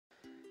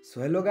So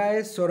hello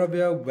guys, Sourav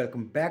here.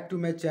 Welcome back to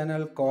my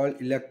channel called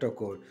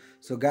Electrocode.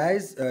 So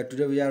guys,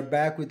 today we are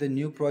back with a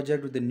new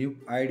project with a new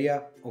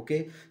idea.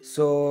 Okay,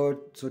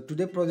 so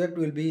today project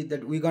will be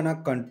that we're gonna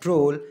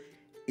control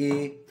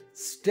a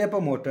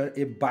stepper motor,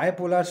 a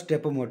bipolar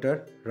stepper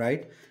motor,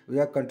 right? We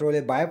are control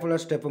a bipolar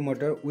stepper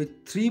motor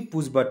with three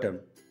push button,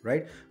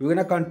 right? We're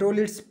gonna control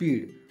its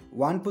speed.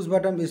 One push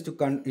button is to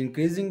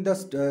increasing the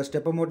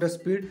stepper motor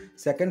speed,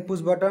 second push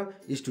button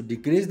is to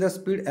decrease the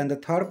speed, and the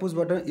third push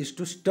button is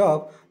to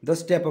stop the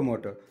stepper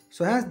motor.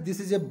 So hence this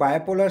is a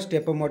bipolar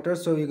stepper motor,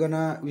 so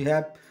we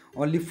have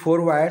only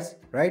 4 wires,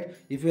 right?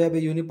 If you have a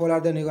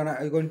unipolar, then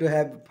you're going to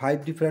have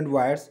 5 different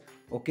wires.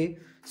 Okay,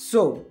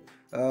 so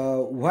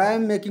why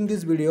I'm making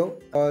this video,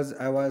 because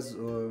I was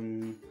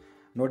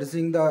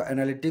noticing the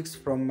analytics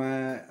from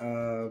my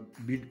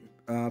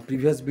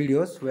previous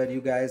videos where you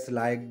guys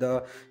like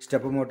the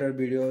stepper motor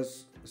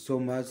videos so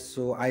much,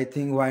 so I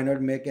think why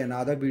not make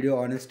another video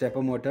on a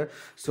stepper motor.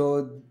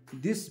 So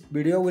this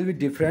video will be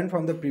different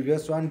from the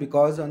previous one,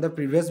 because on the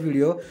previous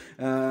video,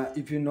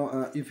 if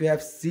you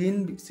have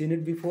seen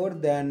it before,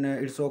 then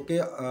it's okay.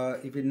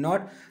 If it's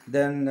not,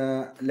 then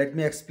let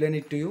me explain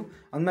it to you.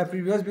 On my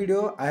previous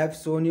video I have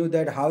shown you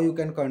that how you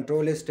can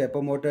control a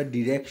stepper motor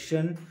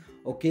direction,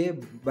 okay,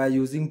 by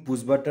using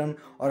push button,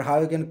 or how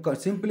you can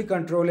simply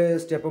control a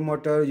stepper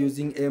motor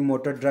using a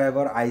motor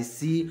driver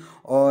IC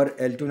or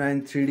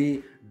L29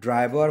 3D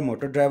driver,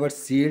 motor driver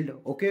shield,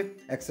 okay,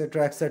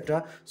 etc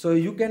etc. So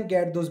you can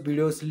get those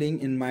videos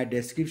link in my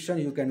description.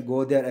 You can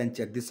go there and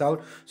check this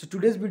out. So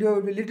today's video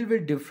will be a little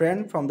bit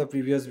different from the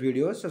previous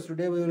videos. So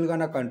today we will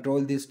gonna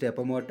control this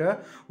stepper motor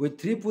with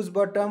 3 push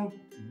button,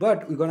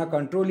 but we're gonna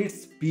control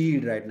its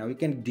speed. Right now we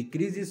can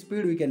decrease its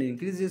speed, we can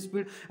increase its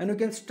speed, and we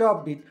can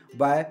stop it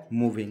by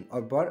moving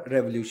or by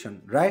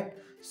revolution, right?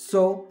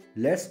 So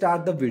let's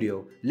start the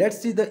video. Let's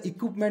see the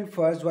equipment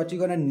first, what you're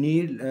gonna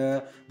need,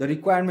 the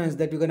requirements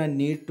that you're gonna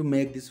need to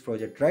make this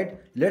project, right?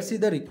 Let's see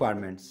the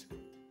requirements.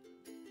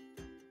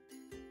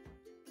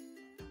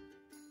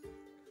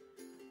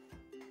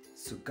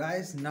 So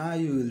guys, now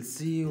you will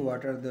see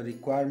what are the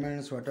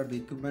requirements, what are the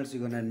equipments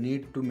you're gonna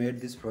need to make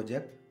this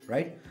project,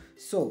 right?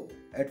 So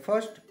at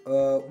first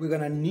we're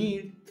gonna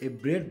need a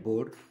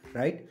breadboard,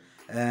 right?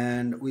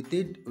 And with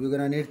it we're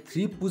gonna need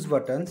 3 push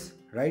buttons,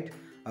 right?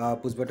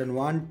 Push button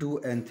 1, 2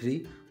 and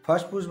 3.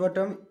 First push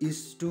button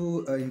is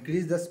to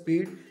increase the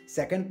speed,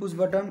 second push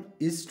button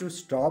is to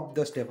stop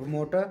the stepper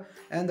motor,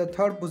 and the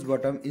third push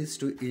button is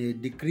to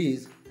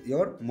decrease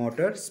your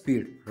motor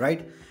speed,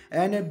 right?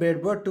 And a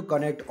breadboard to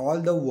connect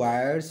all the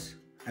wires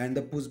and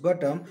the push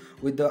button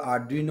with the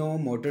Arduino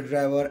motor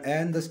driver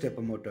and the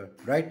stepper motor,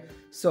 right?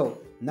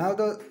 So now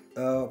the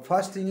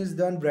first thing is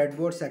done,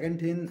 breadboard.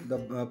 Second thing,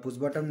 the push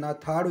button. Now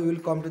third we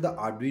will come to the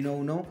Arduino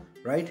Uno,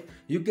 right?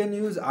 You can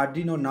use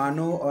Arduino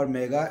Nano or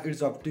Mega,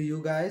 it's up to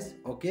you guys,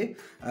 okay?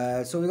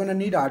 So we're gonna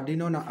need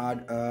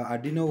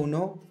Arduino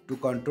Uno to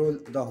control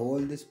the whole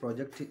this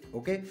project,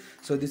 okay?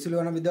 So this is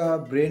gonna be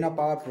the brain of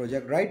our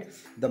project, right?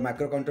 The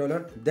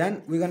microcontroller.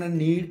 Then we're gonna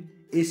need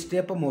a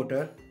stepper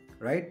motor,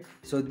 right?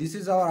 So this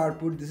is our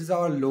output, this is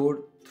our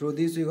load. Through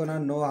this we're gonna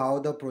know how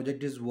the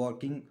project is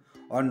working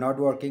or not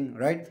working,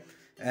 right?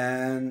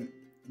 And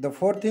the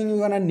fourth thing we're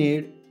gonna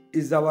need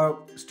is our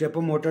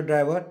stepper motor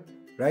driver,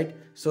 right?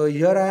 So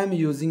here I am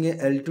using a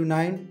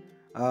L29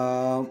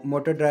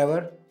 motor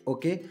driver,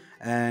 okay?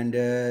 And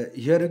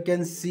here you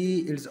can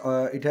see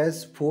it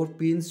has 4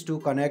 pins to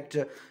connect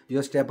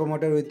your stepper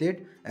motor with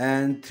it,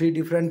 and 3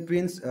 different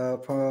pins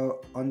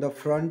on the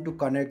front to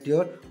connect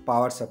your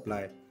power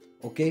supply,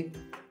 okay?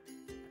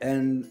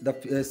 And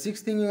the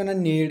sixth thing you're gonna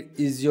need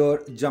is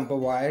your jumper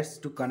wires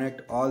to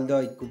connect all the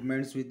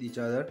equipments with each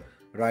other,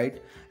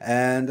 right?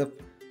 And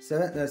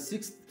the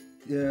sixth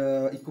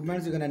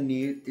equipments you're gonna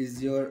need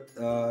is your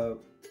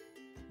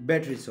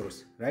battery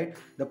source, right?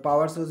 The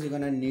power source you're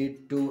gonna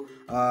need to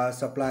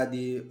supply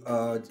the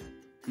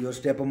your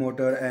stepper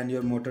motor and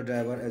your motor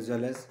driver as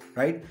well as,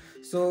 right?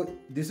 So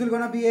this is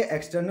gonna be a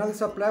external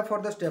supply for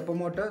the stepper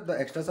motor, the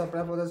extra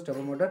supply for the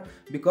stepper motor,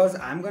 because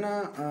I'm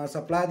gonna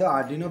supply the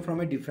Arduino from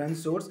a different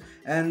source,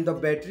 and the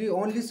battery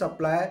only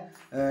supply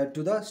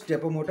to the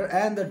stepper motor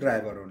and the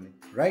driver only,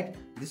 right?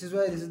 This is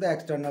why this is the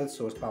external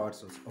source, power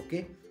source,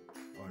 okay?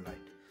 All right.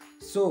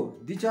 So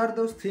these are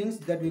those things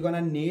that we're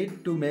gonna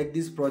need to make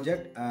this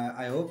project.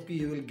 I hope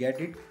you will get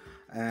it.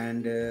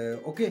 And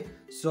okay,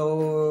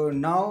 so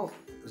now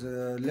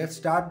let's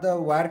start the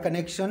wire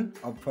connection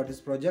for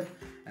this project,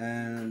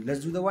 and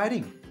let's do the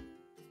wiring.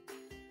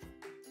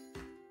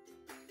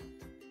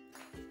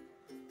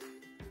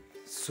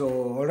 So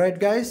alright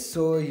guys,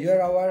 so here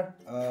our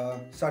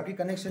circuit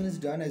connection is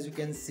done, as you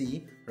can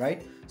see,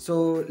 right?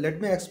 So let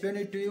me explain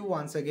it to you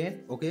once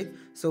again, okay?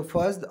 So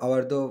first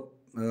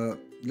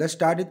let's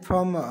start it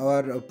from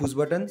our push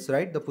buttons,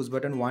 right? The push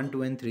button 1,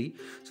 2 and 3.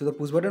 So the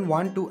push button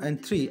 1, 2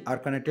 and 3 are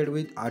connected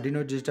with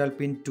Arduino digital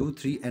pin 2,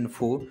 3 and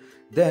 4.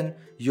 Then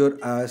your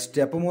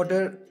stepper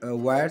motor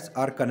wires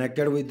are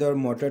connected with the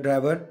motor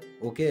driver,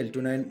 okay,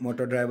 L29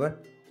 motor driver,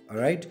 all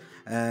right?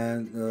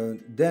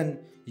 And then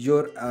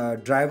your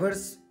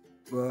drivers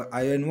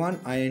IN1,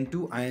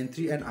 IN2,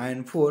 IN3 and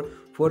IN4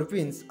 4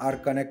 pins are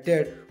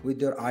connected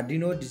with your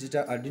Arduino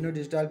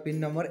digital pin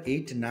number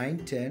 8, 9,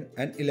 10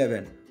 and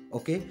 11.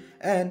 Okay,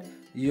 and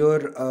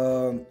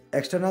your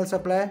external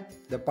supply,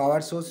 the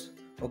power source,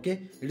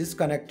 okay, it is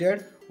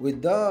connected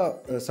with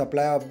the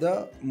supply of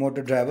the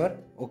motor driver.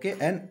 Okay,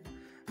 and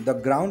the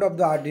ground of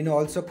the Arduino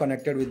also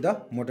connected with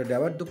the motor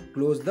driver to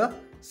close the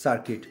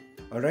circuit.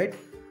 All right,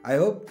 I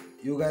hope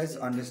you guys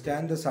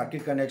understand the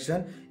circuit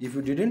connection. If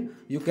you didn't,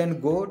 you can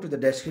go to the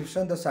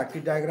description. The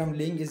circuit diagram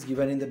link is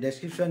given in the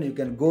description. You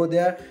can go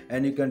there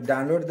and you can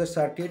download the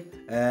circuit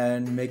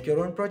and make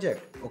your own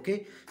project.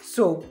 Okay,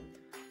 so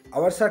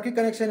our circuit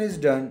connection is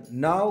done.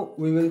 Now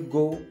we will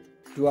go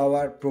to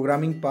our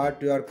programming part,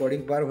 to our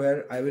coding part,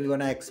 where I will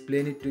gonna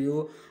explain it to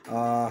you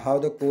how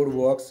the code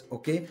works.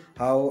 Okay,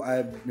 how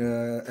I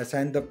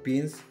assign the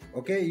pins.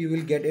 Okay, you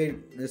will get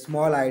a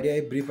small idea,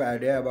 a brief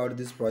idea about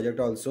this project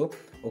also.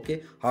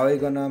 Okay, how you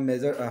gonna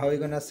measure, how you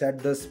gonna set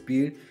the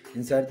speed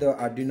inside the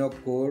Arduino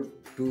code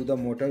to the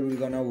motor will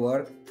gonna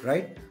work,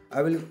 right?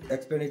 I will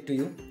explain it to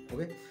you.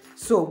 Okay,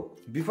 so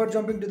before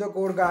jumping to the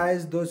code,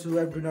 guys, those who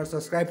have do not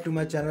subscribe to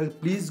my channel,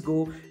 please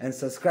go and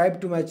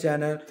subscribe to my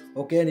channel.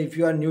 Okay, and if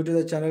you are new to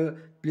the channel,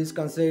 please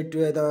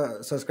consider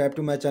to subscribe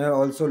to my channel.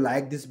 Also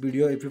like this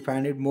video if you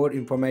find it more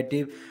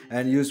informative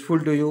and useful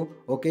to you.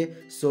 Okay,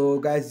 so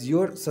guys,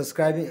 your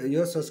subscribe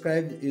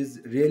is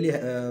really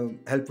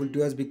helpful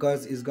to us,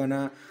 because it's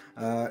gonna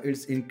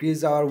it's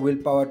increase our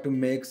willpower to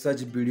make such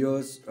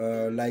videos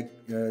like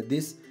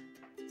this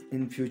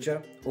in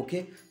future.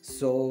 Okay,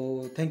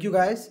 so thank you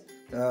guys.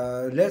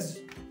 Let's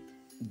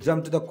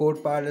jump to the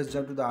code part. Let's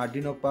jump to the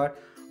Arduino part.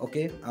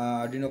 Okay,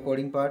 Arduino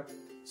coding part.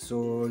 So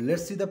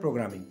let's see the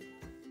programming.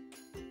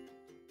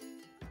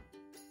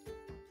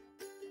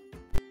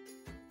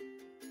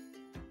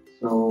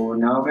 So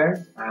now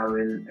guys, I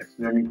will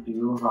explain it to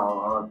you how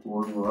our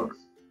code works.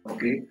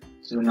 Okay,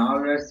 so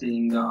now we are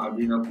seeing the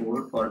Arduino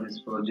code for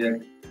this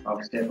project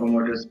of stepper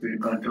motor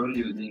speed control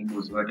using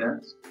push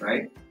buttons,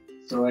 right?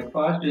 So at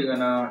first we're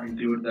gonna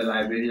include the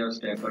library of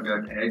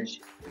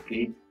stepper.h.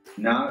 Okay,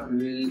 now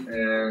we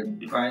will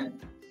define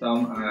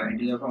some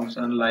integer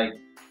function like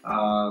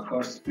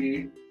for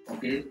speed.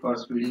 Okay, for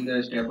speeding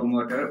the stepper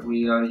motor,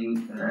 we are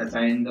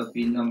assigning the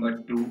pin number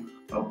 2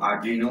 of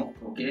Arduino.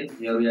 Okay,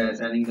 here we are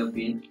assigning the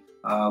pin.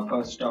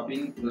 For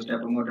stopping the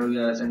stepper motor, we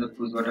are assigning the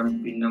push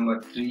button pin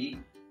number 3.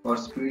 For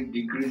speed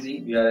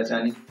decreasing, we are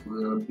assigning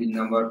pin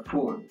number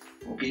 4.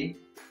 Okay,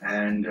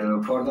 and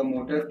for the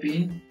motor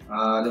pin,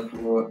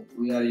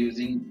 we are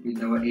using pin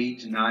number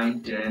 8,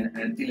 9, 10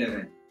 and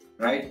 11,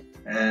 right?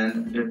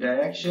 And the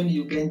direction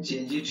you can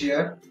change it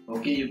here.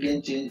 Okay, you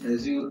can change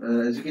as you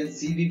can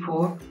see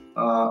before,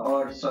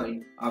 or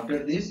sorry, after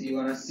this you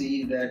wanna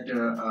see that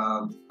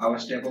our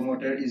stepper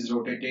motor is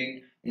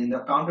rotating in the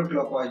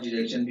counterclockwise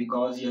direction,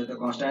 because here the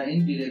constant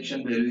in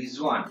direction value is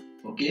 1.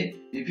 Okay,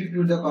 if you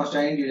put the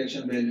constant in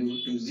direction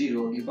value to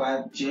 0, if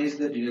I change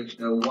the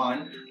direction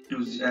 1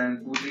 to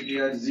and put it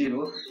here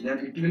 0, then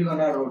it will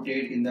gonna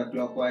rotate in the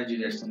clockwise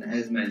direction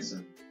as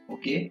mentioned.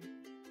 Okay,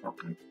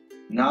 okay.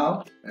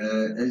 Now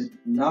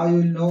now you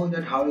will know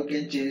that how you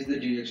can change the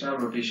direction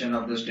of rotation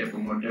of the stepper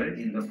motor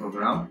in the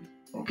program.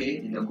 Okay,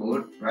 in the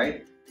code,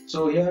 right?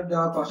 So here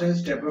the constant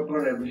stepper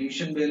per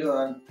revolution value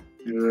are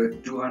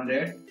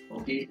 200.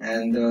 Okay,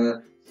 and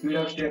the speed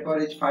of stepper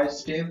is 5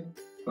 steps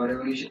per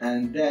revolution,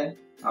 and then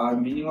our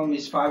minimum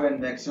is 5 and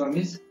maximum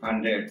is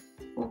 100.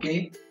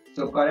 Okay,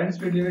 so current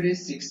speed limit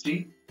is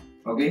 60.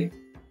 Okay,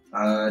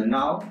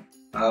 now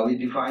we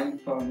define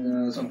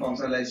from some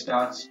function like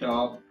start,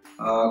 stop,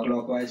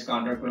 clockwise,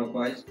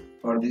 counterclockwise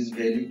for this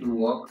value to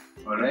work.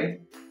 Alright,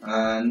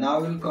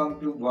 now we'll come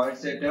to void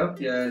setup.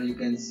 Here you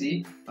can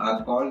see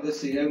call the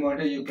serial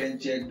monitor. You can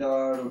check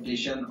the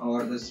rotation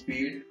or the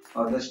speed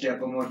of the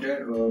stepper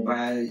motor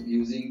by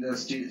using the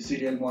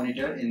serial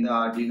monitor in the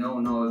Arduino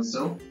Uno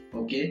also.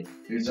 Okay,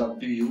 it's up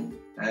to you.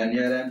 And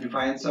here I am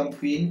defining some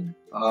pin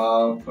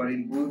for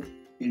input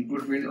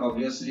pin,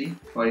 obviously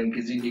for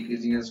increasing,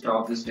 decreasing and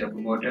stop the stepper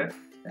motor.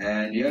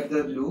 And here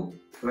the loop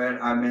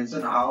where I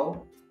mentioned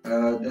how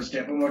the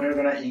stepper motor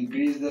gonna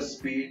increase the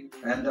speed,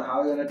 and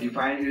how you're gonna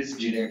define its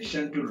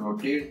direction to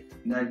rotate.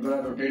 Now it's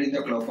gonna rotate in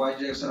the clockwise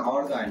direction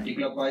or the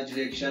anti-clockwise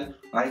direction.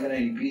 Are you gonna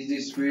increase the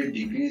speed,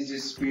 decrease the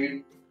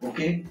speed?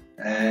 Okay,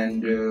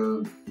 and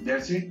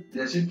that's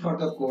it for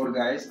the code,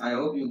 guys. I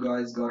hope you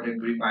guys got a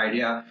brief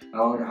idea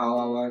about how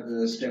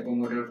our stepper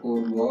motor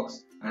code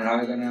works, and how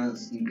you're gonna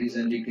increase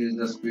and decrease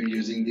the speed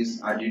using this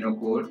Arduino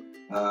code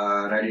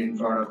right in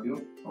front of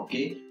you.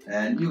 Okay,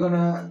 and you're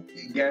gonna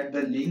get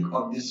the link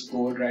of this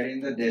code right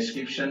in the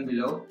description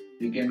below.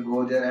 You can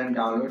go there and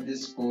download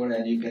this code,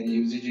 and you can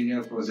use it in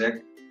your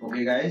project.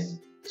 Okay guys,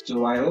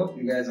 so I hope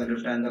you guys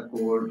understand the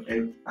code.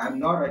 I'm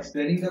not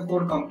explaining the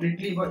code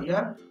completely,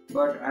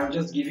 but I'm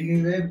just giving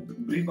you a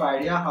brief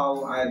idea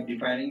how I'm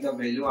defining the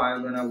value, how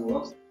I'm gonna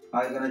work,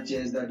 how I'm gonna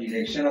change the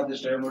direction of the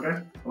stepper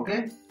motor,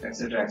 okay,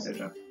 etc,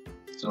 etc.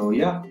 So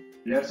yeah,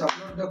 let's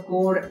upload the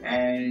code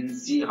and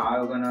see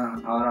how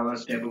our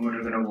stepper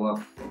motor gonna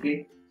work.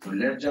 Okay, so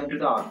let's jump to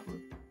the output.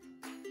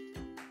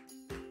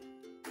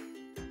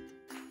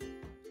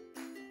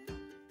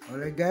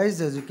 Alright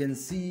guys, as you can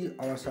see,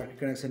 our circuit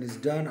connection is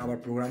done, our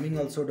programming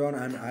also done,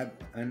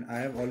 and I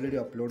have already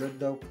uploaded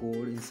the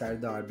code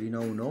inside the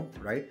Arduino Uno,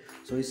 right?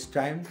 So it's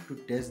time to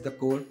test the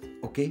code.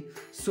 Okay,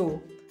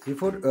 so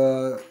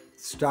before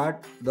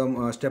start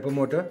the stepper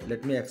motor,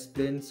 let me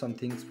explain some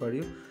things for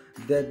you.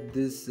 That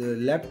this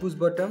left push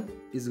button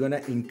is gonna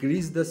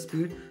increase the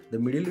speed, the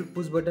middle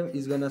push button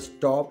is gonna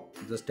stop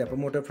the stepper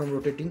motor from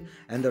rotating,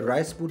 and the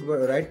right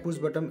push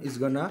button is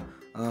gonna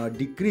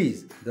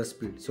decrease the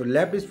speed. So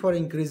left is for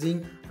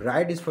increasing,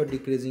 right is for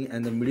decreasing,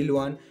 and the middle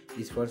one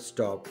is for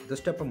stop the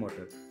stepper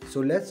motor. So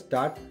let's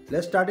start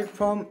it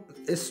from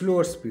a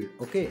slower speed.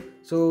 Okay,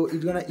 so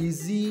it's gonna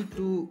easy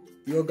to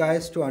you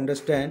guys to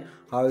understand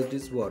how it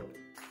is work.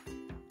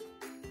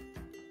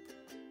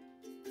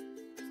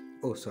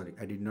 Oh sorry,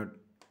 I did not.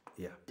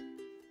 Yeah,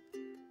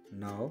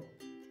 now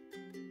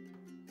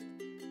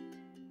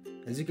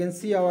as you can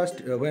see, our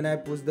when I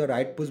push the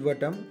right push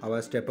button, our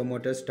stepper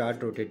motor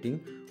start rotating.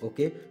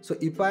 Okay, so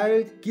if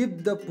I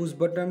keep the push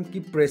button,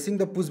 keep pressing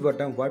the push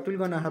button, what will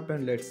gonna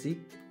happen? Let's see.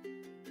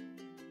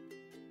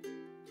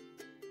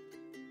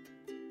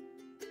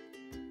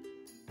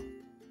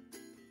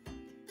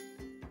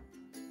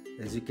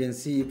 As you can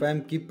see, if I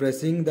am keep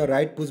pressing the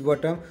right push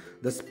button,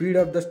 the speed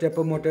of the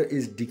stepper motor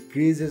is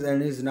decreases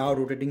and is now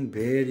rotating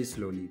very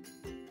slowly.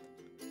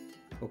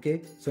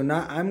 Okay, so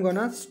now I'm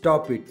gonna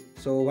stop it.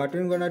 So what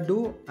I'm gonna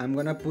do, I'm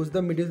gonna push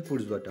the middle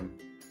push button.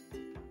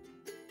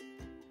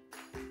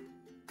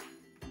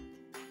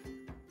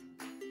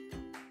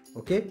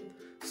 Okay,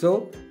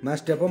 so my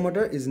stepper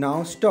motor is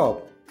now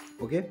stopped.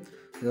 Okay,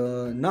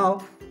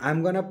 now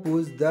I'm gonna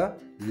push the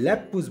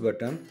left push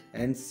button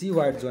and see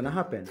what's gonna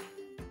happen.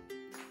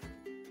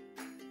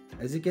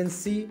 As you can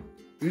see,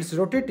 it's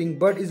rotating,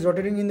 but it's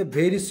rotating in a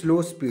very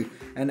slow speed,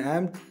 and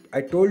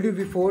I told you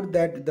before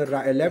that the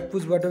left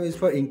push button is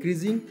for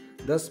increasing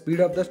the speed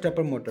of the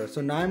stepper motor.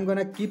 So now I'm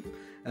gonna keep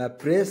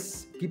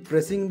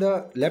pressing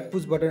the left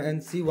push button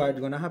and see what's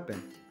gonna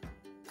happen.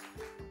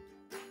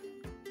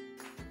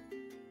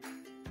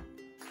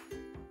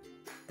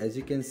 As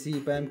you can see,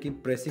 if I am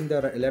keep pressing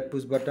the left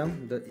push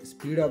button, the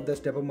speed of the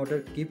stepper motor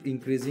keep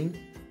increasing.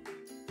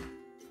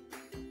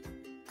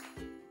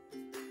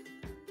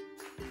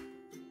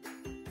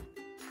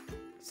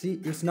 See,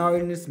 it's now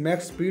in its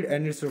max speed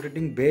and it's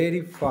rotating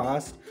very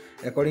fast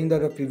according to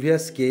the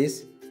previous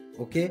case.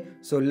 Okay,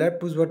 so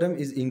left push button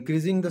is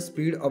increasing the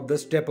speed of the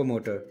stepper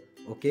motor.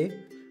 Okay,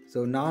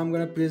 so now I'm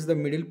gonna press the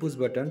middle push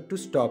button to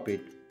stop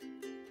it.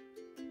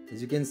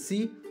 As you can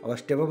see, our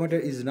stepper motor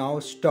is now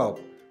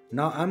stopped.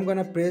 Now I'm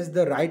gonna press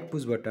the right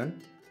push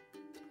button.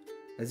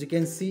 As you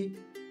can see,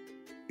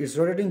 it's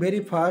rotating very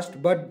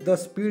fast, but the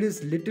speed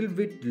is little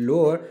bit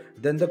lower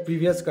than the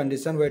previous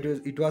condition where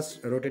it was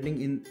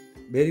rotating in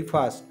very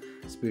fast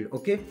speed.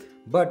 Okay,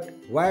 but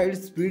why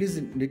its speed is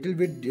little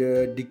bit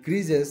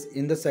decreases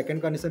in the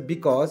second condition,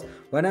 because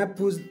when I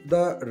push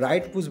the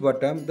right push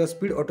button, the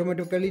speed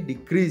automatically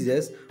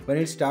decreases when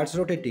it starts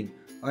rotating,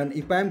 and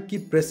if I am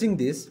keep pressing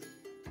this,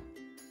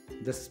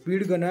 the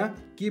speed gonna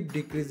keep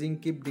decreasing,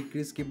 keep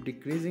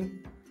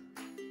decreasing,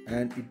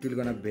 and it will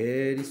gonna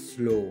very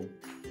slow.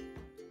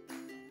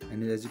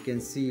 And as you can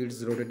see,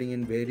 it's rotating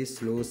in very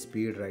slow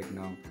speed right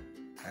now.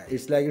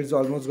 It's like it's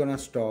almost gonna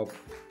stop.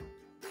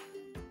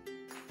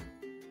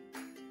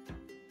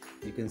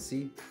 You can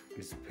see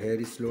it's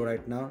very slow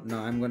right now. Now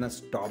I'm gonna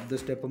stop the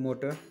stepper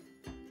motor.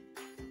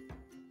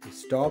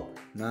 Stop.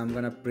 Now I'm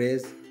gonna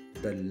press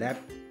the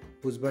left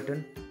push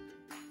button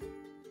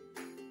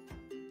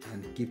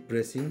and keep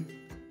pressing.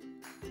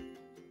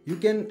 You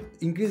can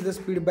increase the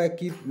speed by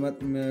keep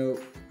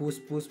push.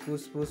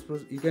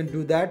 You can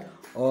do that,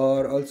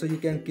 or also you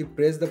can keep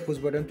press the push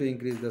button to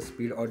increase the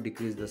speed or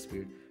decrease the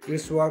speed.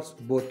 It works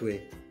both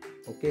way.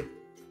 Okay,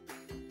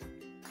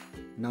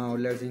 now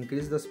let's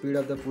increase the speed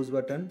of the push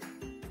button.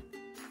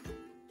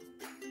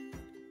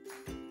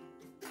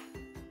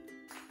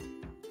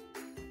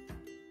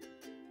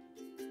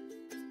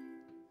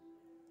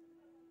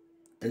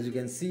 As you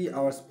can see,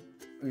 our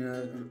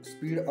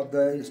speed of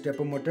the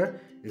stepper motor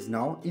is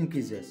now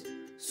increases.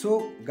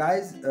 So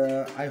guys,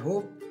 I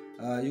hope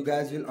you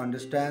guys will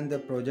understand the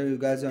project, you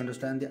guys will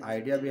understand the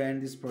idea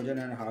behind this project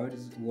and how it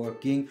is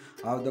working,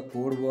 how the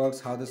code works,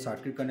 how the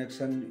circuit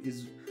connection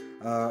is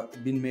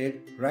been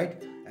made,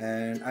 right?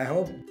 And I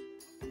hope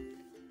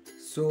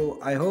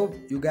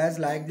you guys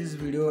like this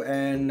video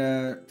and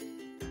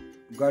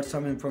got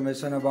some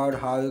information about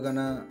how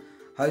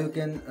you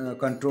can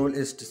control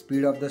the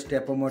speed of the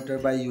stepper motor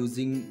by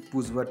using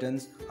push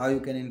buttons, how you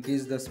can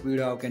increase the speed,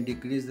 how you can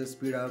decrease the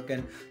speed, how you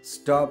can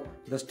stop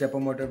the stepper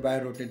motor by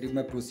rotating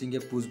by pushing a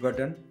push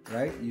button,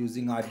 right,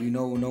 using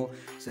Arduino Uno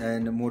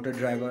and motor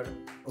driver.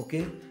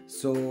 Okay,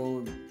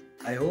 so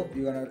I hope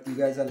you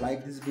guys are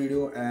like this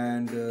video,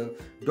 and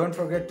don't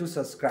forget to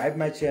subscribe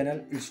my channel.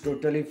 It's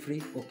totally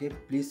free. Okay,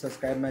 please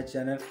subscribe my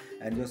channel,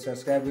 and your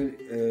subscribe will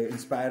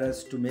inspire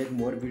us to make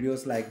more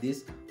videos like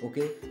this.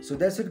 Okay, so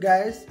that's it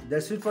guys,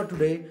 that's it for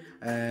today,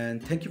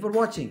 and thank you for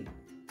watching.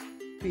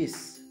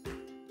 Peace.